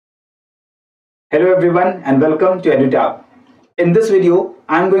Hello everyone and welcome to EduTab. In this video,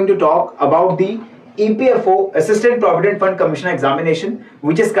 I am going to talk about the EPFO Assistant Provident Fund Commission examination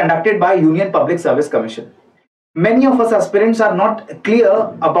which is conducted by Union Public Service Commission. Many of us aspirants are not clear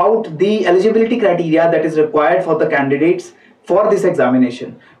about the eligibility criteria that is required for the candidates for this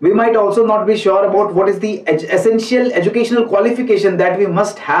examination. We might also not be sure about what is the essential educational qualification that we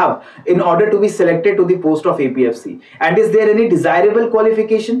must have in order to be selected to the post of APFC. And is there any desirable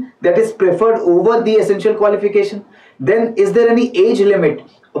qualification that is preferred over the essential qualification? Then is there any age limit?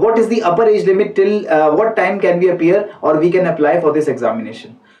 What is the upper age limit till what time can we appear or we can apply for this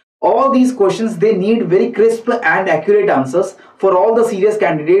examination? All these questions, they need very crisp and accurate answers for all the serious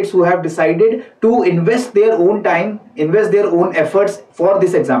candidates who have decided to invest their own time, invest their own efforts for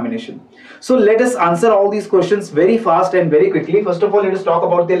this examination. So let us answer all these questions very fast and very quickly. First of all, let us talk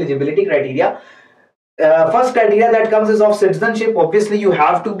about the eligibility criteria. First criteria that comes is of citizenship. Obviously, you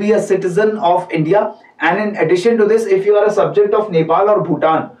have to be a citizen of India, and in addition to this, if you are a subject of Nepal or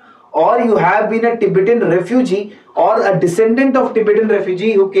Bhutan, or you have been a Tibetan refugee or a descendant of Tibetan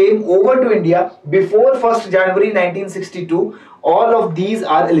refugee who came over to India before 1st January 1962, all of these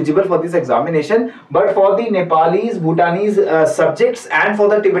are eligible for this examination. But for the Nepalese, Bhutanese subjects and for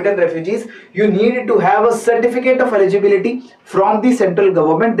the Tibetan refugees, you need to have a certificate of eligibility from the central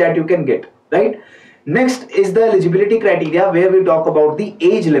government that you can get, right? Next is the eligibility criteria, where we talk about the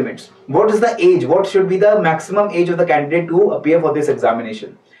age limits. What is the age? What should be the maximum age of the candidate to appear for this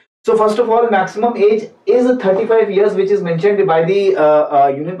examination? So first of all, maximum age is 35 years, which is mentioned by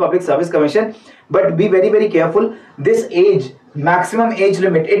the Union Public Service Commission. But be very careful. This age, maximum age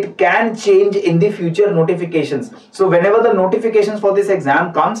limit, it can change in the future notifications. So whenever the notifications for this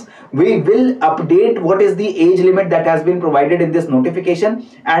exam comes, we will update what is the age limit that has been provided in this notification.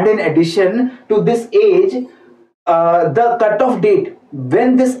 And in addition to this age, the cutoff date,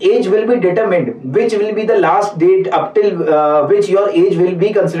 when this age will be determined, which will be the last date up till which your age will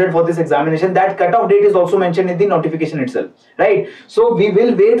be considered for this examination, that cutoff date is also mentioned in the notification itself, right? So we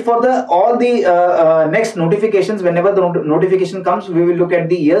will wait for the all the next notifications. Whenever the notification comes, we will look at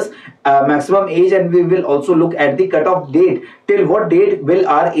the years maximum age, and we will also look at the cutoff date, till what date will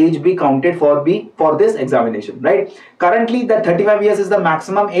our age be counted for this examination, right? Currently the 35 years is the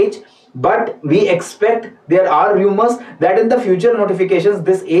maximum age, but we expect, there are rumors that in the future notifications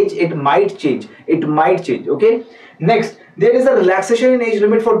this age, it might change, okay? Next, there is a relaxation in age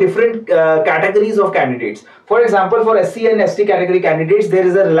limit for different categories of candidates. For example, for SC and ST category candidates, there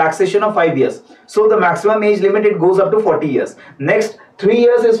is a relaxation of 5 years. So the maximum age limit, it goes up to 40 years. Next, 3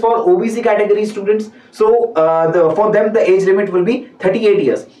 years is for OBC category students. So for them, the age limit will be 38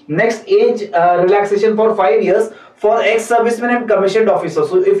 years. Next, age relaxation for 5 years for ex-servicemen and commissioned officers.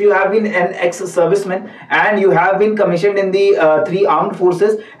 So if you have been an ex-serviceman and you have been commissioned in the 3 armed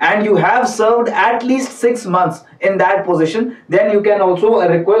forces and you have served at least 6 months in that position, then you can also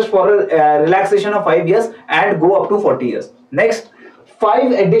request for a relaxation of 5 years and go up to 40 years. Next,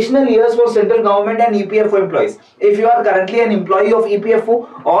 5 additional years for central government and EPFO employees. If you are currently an employee of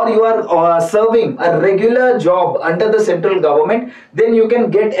EPFO or you are serving a regular job under the central government, then you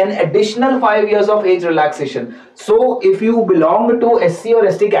can get an additional 5 years of age relaxation. So if you belong to SC or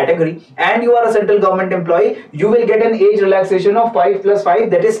ST category and you are a central government employee, you will get an age relaxation of 5 plus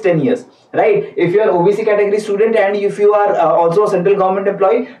 5, that is 10 years. Right? If you are OBC category student and if you are also a central government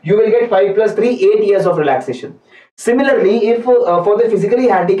employee, you will get 5 plus 3, 8 years of relaxation. Similarly, if for the physically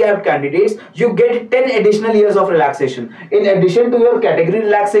handicapped candidates, you get 10 additional years of relaxation. In addition to your category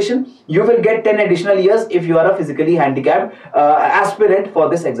relaxation, you will get 10 additional years if you are a physically handicapped aspirant for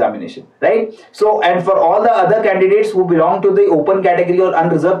this examination, right? So, and for all the other candidates who belong to the open category or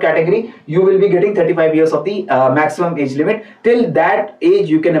unreserved category, you will be getting 35 years of the maximum age limit. Till that age,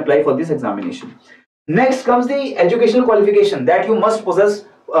 you can apply for this examination. Next comes the educational qualification that you must possess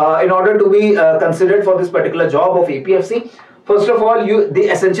in order to be considered for this particular job of APFC. First of all, the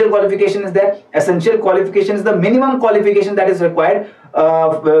essential qualification is there. Essential qualification is the minimum qualification that is required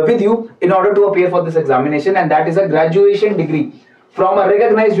with you in order to appear for this examination, and that is a graduation degree from a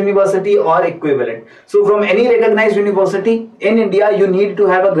recognized university or equivalent. So from any recognized university in India, you need to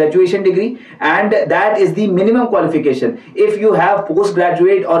have a graduation degree, and that is the minimum qualification. If you have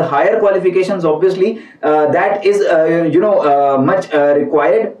postgraduate or higher qualifications, obviously that is much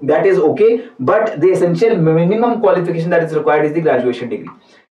required, that is okay, but the essential minimum qualification that is required is the graduation degree.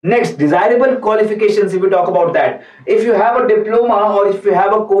 Next, desirable qualifications, if we talk about that, if you have a diploma or if you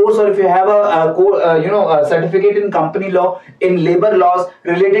have a course or if you have a certificate in company law, in labor laws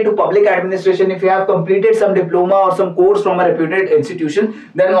related to public administration, if you have completed some diploma or some course from a reputed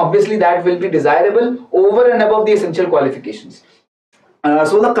institution, then obviously that will be desirable over and above the essential qualifications.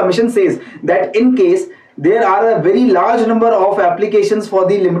 So the commission says that in case there are a very large number of applications for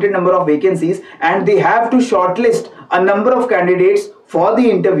the limited number of vacancies and they have to shortlist a number of candidates for the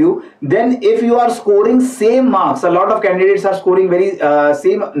interview, then if you are scoring same marks, a lot of candidates are scoring very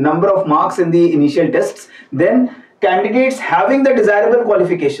same number of marks in the initial tests, then candidates having the desirable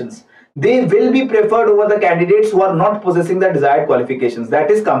qualifications, they will be preferred over the candidates who are not possessing the desired qualifications, that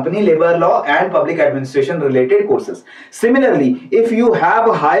is company labor law and public administration related courses. Similarly, if you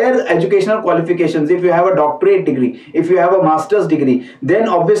have higher educational qualifications, if you have a doctorate degree, if you have a master's degree, then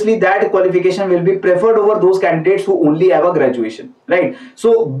obviously that qualification will be preferred over those candidates who only have a graduation, right?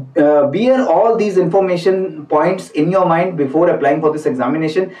 So bear all these information points in your mind before applying for this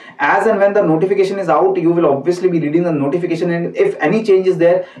examination. As and when the notification is out, you will obviously be reading the notification, and if any change is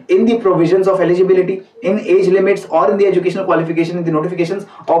there in the provisions of eligibility, in age limits, or in the educational qualification in the notifications,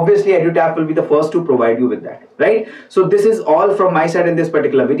 obviously EduTap will be the first to provide you with that, right? So this is all from my side in this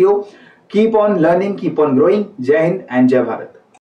particular video. Keep on learning, keep on growing. Jai Hind and Jai Bharat.